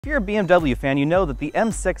If you're a BMW fan, you know that the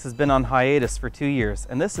M6 has been on hiatus for 2 years,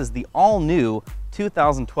 and this is the all-new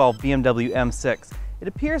 2012 BMW M6. It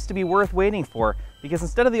appears to be worth waiting for, because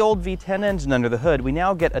instead of the old V10 engine under the hood, we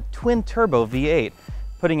now get a twin-turbo V8,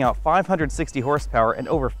 putting out 560 horsepower and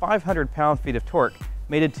over 500 pound-feet of torque,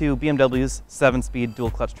 mated to BMW's 7-speed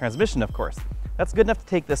dual-clutch transmission, of course. That's good enough to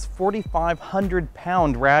take this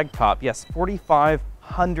 4,500-pound ragtop, yes,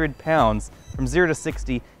 4,500 pounds, from 0 to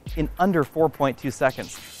 60 in under 4.2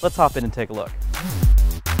 seconds. Let's hop in and take a look.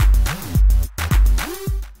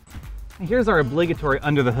 Here's our obligatory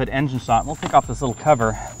under the hood engine shot. And we'll take off this little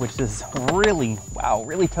cover, which is really, wow,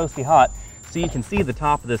 really toasty hot, so you can see the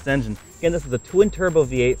top of this engine. Again, this is a twin-turbo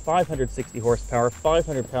V8, 560 horsepower,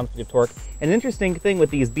 500 pound-feet of torque. And an interesting thing with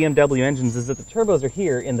these BMW engines is that the turbos are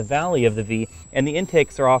here in the valley of the V, and the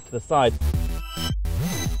intakes are off to the side.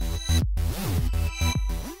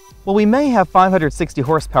 While we may have 560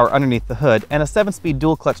 horsepower underneath the hood and a 7-speed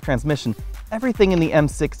dual-clutch transmission, everything in the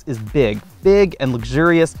M6 is big and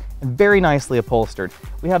luxurious and very nicely upholstered.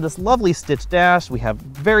 We have this lovely stitched dash, we have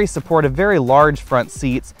very supportive, very large front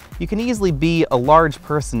seats. You can easily be a large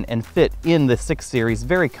person and fit in the 6 Series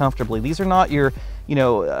very comfortably. These are not your,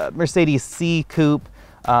 Mercedes C Coupe,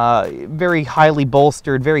 very highly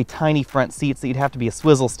bolstered, very tiny front seats that you'd have to be a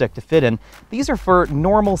swizzle stick to fit in. These are for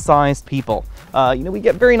normal sized people. We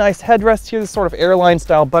get very nice headrests here, this sort of airline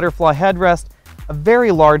style butterfly headrest, a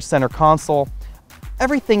very large center console.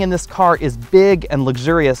 Everything in this car is big and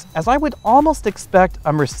luxurious, as I would almost expect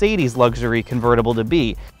a Mercedes luxury convertible to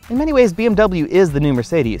be. In many ways, BMW is the new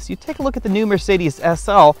Mercedes. You take a look at the new Mercedes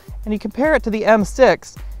SL and you compare it to the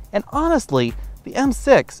M6, and honestly, the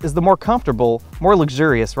M6 is the more comfortable, more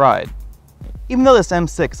luxurious ride. Even though this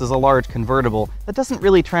M6 is a large convertible, that doesn't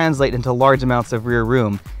really translate into large amounts of rear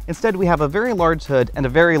room. Instead, we have a very large hood and a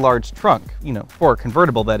very large trunk, for a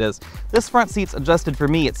convertible that is. This front seat's adjusted for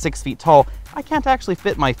me at 6 feet tall. I can't actually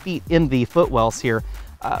fit my feet in the footwells here.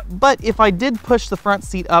 But if I did push the front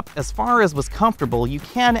seat up as far as was comfortable, you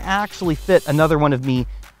can actually fit another one of me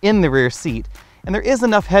in the rear seat. And there is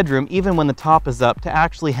enough headroom, even when the top is up, to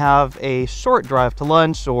actually have a short drive to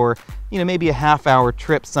lunch or, maybe a half-hour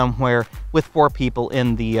trip somewhere with 4 people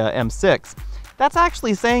in the M6. That's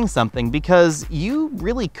actually saying something, because you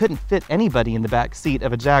really couldn't fit anybody in the back seat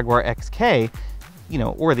of a Jaguar XK,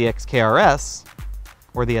 or the XKRS,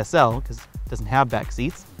 or the SL, because it doesn't have back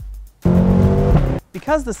seats.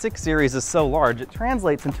 Because the 6 Series is so large, it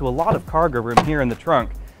translates into a lot of cargo room here in the trunk,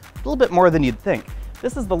 a little bit more than you'd think.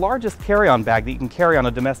 This is the largest carry-on bag that you can carry on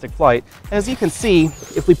a domestic flight, and as you can see,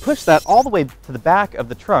 if we push that all the way to the back of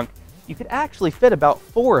the trunk, you could actually fit about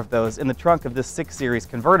 4 of those in the trunk of this 6 Series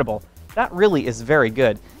convertible. That really is very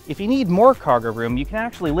good. If you need more cargo room, you can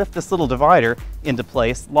actually lift this little divider into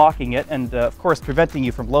place, locking it and of course preventing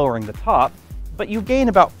you from lowering the top, but you gain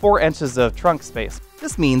about 4 inches of trunk space.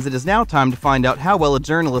 This means it is now time to find out how well a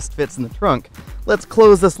journalist fits in the trunk. Let's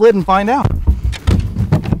close this lid and find out.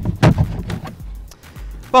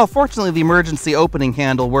 Well, fortunately, the emergency opening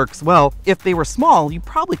handle works well. If they were small, you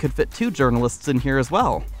probably could fit 2 journalists in here as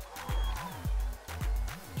well.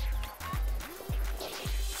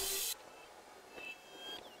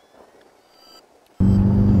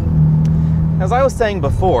 As I was saying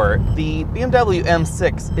before, the BMW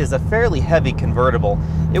M6 is a fairly heavy convertible.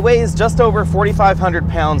 It weighs just over 4,500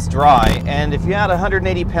 pounds dry, and if you had a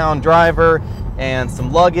 180-pound driver and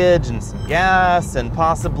some luggage and some gas and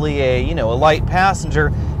possibly a light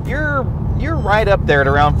passenger, you're right up there at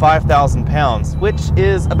around 5,000 pounds, which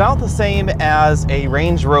is about the same as a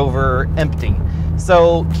Range Rover empty.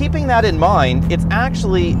 So keeping that in mind, it's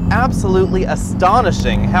actually absolutely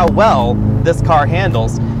astonishing how well this car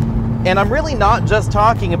handles. And I'm really not just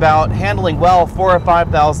talking about handling well for a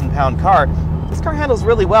 5,000 pound car. This car handles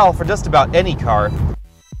really well for just about any car.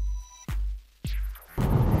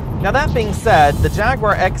 Now that being said, the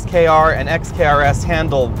Jaguar XKR and XKRS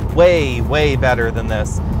handle way better than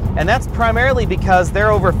this. And that's primarily because they're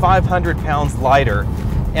over 500 pounds lighter.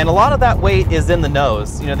 And a lot of that weight is in the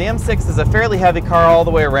nose. The M6 is a fairly heavy car all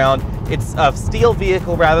the way around. It's a steel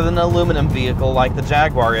vehicle rather than an aluminum vehicle like the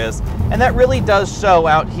Jaguar is. And that really does show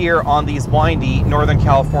out here on these windy Northern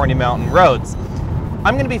California mountain roads.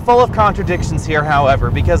 I'm going to be full of contradictions here,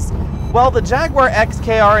 however, because while the Jaguar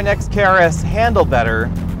XKR and XKRS handle better,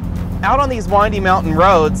 out on these windy mountain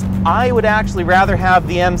roads, I would actually rather have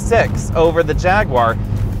the M6 over the Jaguar.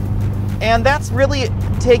 And that's really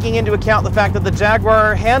taking into account the fact that the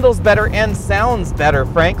Jaguar handles better and sounds better,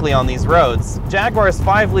 frankly, on these roads. Jaguar's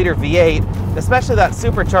 5-liter V8, especially that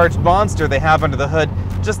supercharged monster they have under the hood,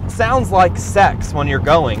 just sounds like sex when you're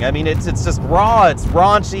going. I mean, it's just raw, it's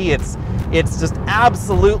raunchy, it's just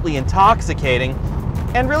absolutely intoxicating.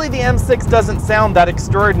 And really the M6 doesn't sound that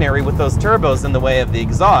extraordinary with those turbos in the way of the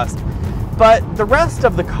exhaust. But the rest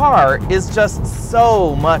of the car is just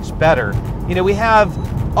so much better. You know, we have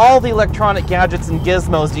all the electronic gadgets and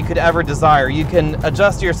gizmos you could ever desire. You can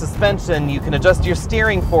adjust your suspension, you can adjust your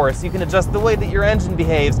steering force, you can adjust the way that your engine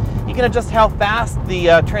behaves, you can adjust how fast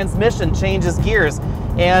the transmission changes gears,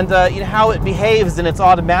 and you know, how it behaves in its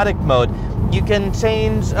automatic mode. You can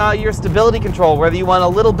change your stability control, whether you want a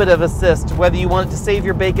little bit of assist, whether you want it to save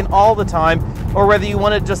your bacon all the time, or whether you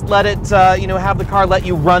want to just let it, you know, have the car let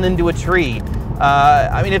you run into a tree.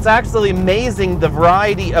 I mean, it's actually amazing the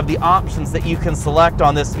variety of the options that you can select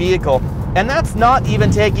on this vehicle. And that's not even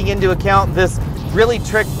taking into account this really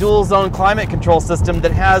tricked dual zone climate control system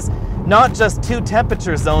that has not just 2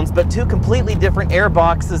 temperature zones, but 2 completely different air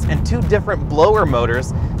boxes and 2 different blower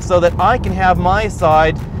motors, so that I can have my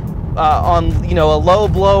side on, you know, a low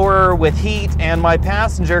blower with heat, and my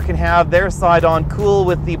passenger can have their side on cool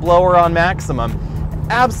with the blower on maximum.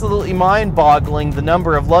 Absolutely mind-boggling the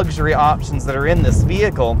number of luxury options that are in this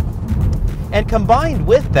vehicle. And combined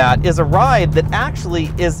with that is a ride that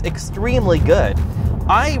actually is extremely good.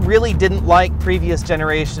 I really didn't like previous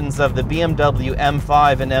generations of the BMW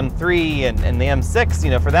M5 and M3 and the M6, you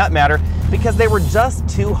know, for that matter, because they were just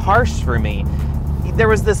too harsh for me. There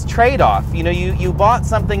was this trade-off. You know, you bought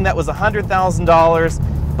something that was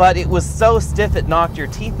 $100,000, but it was so stiff it knocked your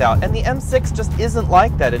teeth out. And the M6 just isn't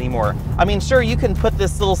like that anymore. I mean, sure, you can put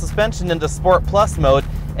this little suspension into Sport Plus mode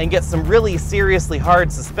and get some really seriously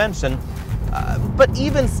hard suspension, but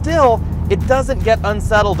even still, it doesn't get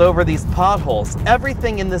unsettled over these potholes.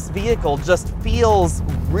 Everything in this vehicle just feels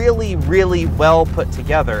really, really well put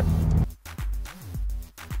together.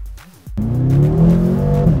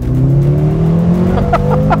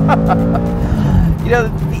 You know,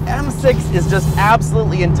 the M6 is just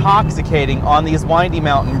absolutely intoxicating on these windy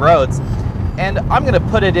mountain roads, and I'm going to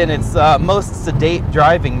put it in its most sedate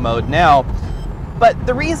driving mode now. But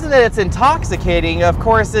the reason that it's intoxicating, of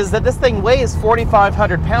course, is that this thing weighs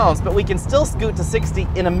 4,500 pounds, but we can still scoot to 60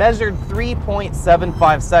 in a measured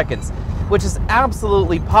 3.75 seconds, which is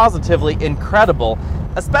absolutely positively incredible,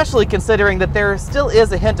 especially considering that there still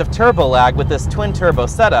is a hint of turbo lag with this twin turbo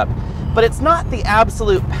setup. But it's not the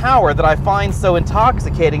absolute power that I find so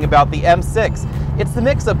intoxicating about the M6. It's the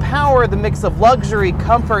mix of power, the mix of luxury,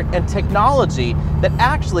 comfort, and technology that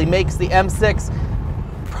actually makes the M6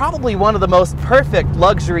 probably one of the most perfect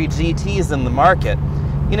luxury GTs in the market.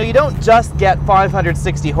 You know, you don't just get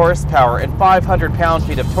 560 horsepower and 500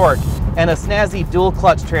 pound-feet of torque and a snazzy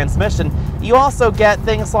dual-clutch transmission. You also get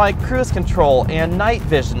things like cruise control and night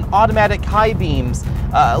vision, automatic high beams,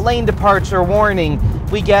 lane departure warning.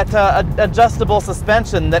 We get adjustable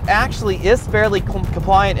suspension that actually is fairly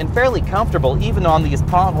compliant and fairly comfortable even on these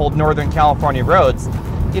potholed Northern California roads.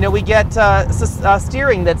 You know, we get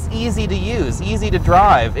steering that's easy to use, easy to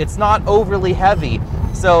drive. It's not overly heavy,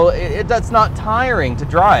 so it's not tiring to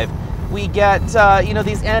drive. We get, you know,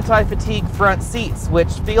 these anti-fatigue front seats,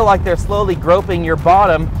 which feel like they're slowly groping your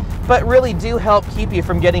bottom, but really do help keep you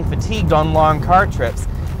from getting fatigued on long car trips.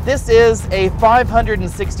 This is a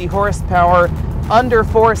 560 horsepower, under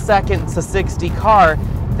 4 seconds to 60 car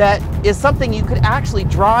that is something you could actually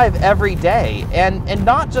drive every day, and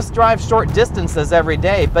not just drive short distances every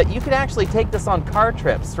day, but you could actually take this on car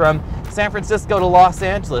trips from San Francisco to Los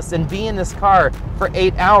Angeles and be in this car for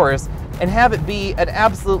 8 hours and have it be an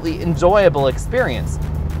absolutely enjoyable experience.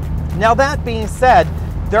 Now, that being said,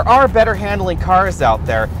 there are better handling cars out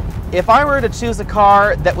there. If I were to choose a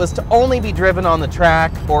car that was to only be driven on the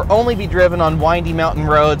track or only be driven on windy mountain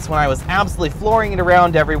roads when I was absolutely flooring it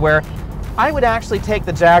around everywhere, I would actually take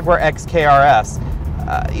the Jaguar XKRS.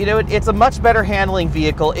 You know, it's a much better handling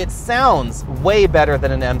vehicle. It sounds way better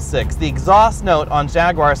than an M6. The exhaust note on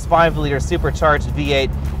Jaguar's 5-liter supercharged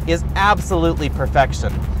V8 is absolutely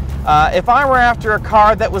perfection. If I were after a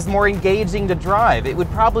car that was more engaging to drive, it would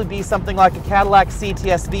probably be something like a Cadillac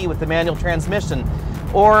CTS-V with the manual transmission,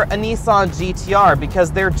 or a Nissan GTR,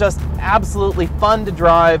 because they're just absolutely fun to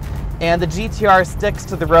drive, and the GTR sticks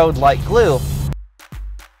to the road like glue.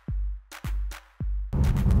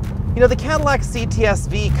 You know, the Cadillac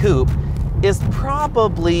CTS-V Coupe is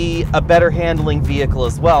probably a better handling vehicle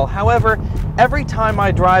as well. However, every time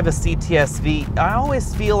I drive a CTS-V, I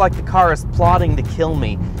always feel like the car is plotting to kill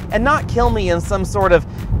me. And not kill me in some sort of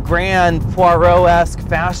grand Poirot-esque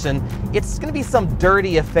fashion. It's going to be some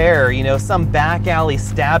dirty affair, you know, some back alley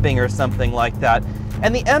stabbing or something like that.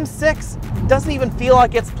 And the M6 doesn't even feel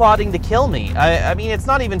like it's plotting to kill me. I mean, it's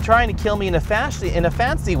not even trying to kill me in a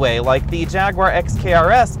fancy way like the Jaguar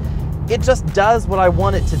XKRS. It just does what I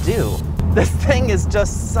want it to do. This thing is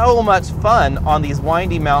just so much fun on these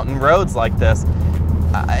windy mountain roads like this.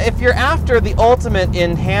 if you're after the ultimate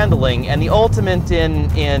in handling and the ultimate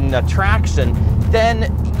in traction,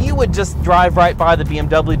 then you would just drive right by the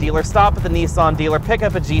BMW dealer, stop at the Nissan dealer, pick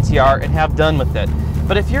up a GTR, and have done with it.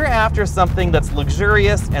 But if you're after something that's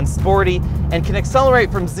luxurious and sporty and can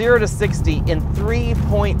accelerate from 0 to 60 in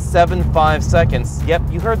 3.75 seconds, yep,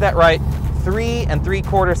 you heard that right, 3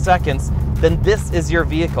 3/4 seconds, then this is your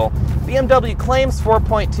vehicle. BMW claims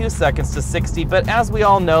 4.2 seconds to 60, but as we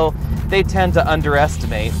all know, they tend to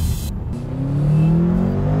underestimate.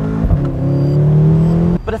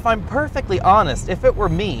 But if I'm perfectly honest, if it were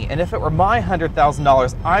me, and if it were my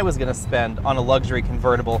 $100,000 I was gonna spend on a luxury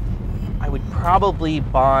convertible, I would probably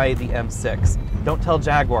buy the M6. Don't tell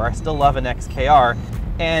Jaguar, I still love an XKR,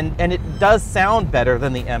 and it does sound better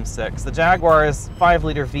than the M6. The Jaguar's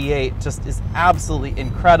 5-liter V8 just is absolutely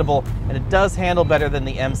incredible, and it does handle better than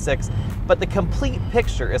the M6, but the complete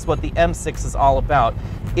picture is what the M6 is all about.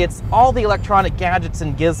 It's all the electronic gadgets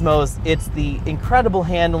and gizmos, it's the incredible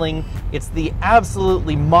handling, it's the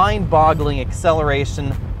absolutely mind-boggling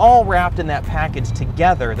acceleration, all wrapped in that package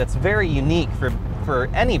together that's very unique for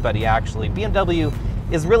anybody, actually. BMW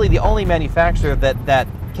is really the only manufacturer that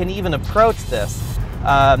can even approach this.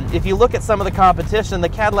 If you look at some of the competition, the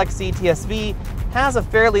Cadillac CTS-V has a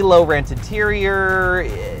fairly low-rent interior,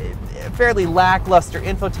 fairly lackluster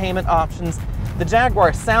infotainment options. The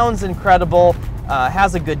Jaguar sounds incredible,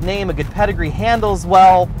 has a good name, a good pedigree, handles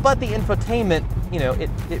well, but the infotainment, you know,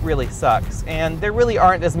 it really sucks. And there really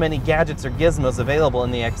aren't as many gadgets or gizmos available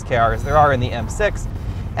in the XKR as there are in the M6.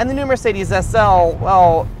 And the new Mercedes SL,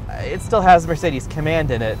 well, it still has Mercedes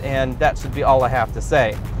Command in it, and that should be all I have to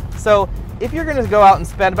say. So if you're going to go out and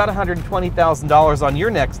spend about $120,000 on your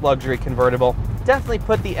next luxury convertible, definitely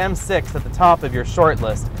put the M6 at the top of your short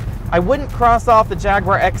list. I wouldn't cross off the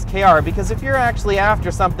Jaguar XKR, because if you're actually after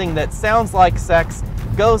something that sounds like sex,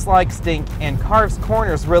 goes like stink, and carves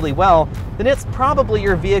corners really well, then it's probably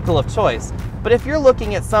your vehicle of choice. But if you're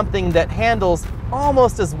looking at something that handles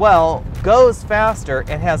almost as well, goes faster,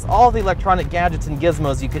 and has all the electronic gadgets and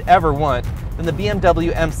gizmos you could ever want, then the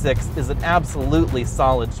BMW M6 is an absolutely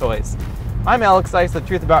solid choice. I'm Alex Ice of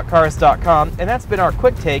TruthAboutCars.com, and that's been our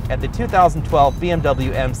quick take at the 2012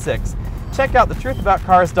 BMW M6. Check out the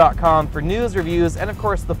TruthAboutCars.com for news, reviews, and of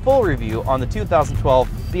course the full review on the 2012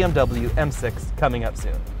 BMW M6 coming up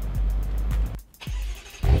soon.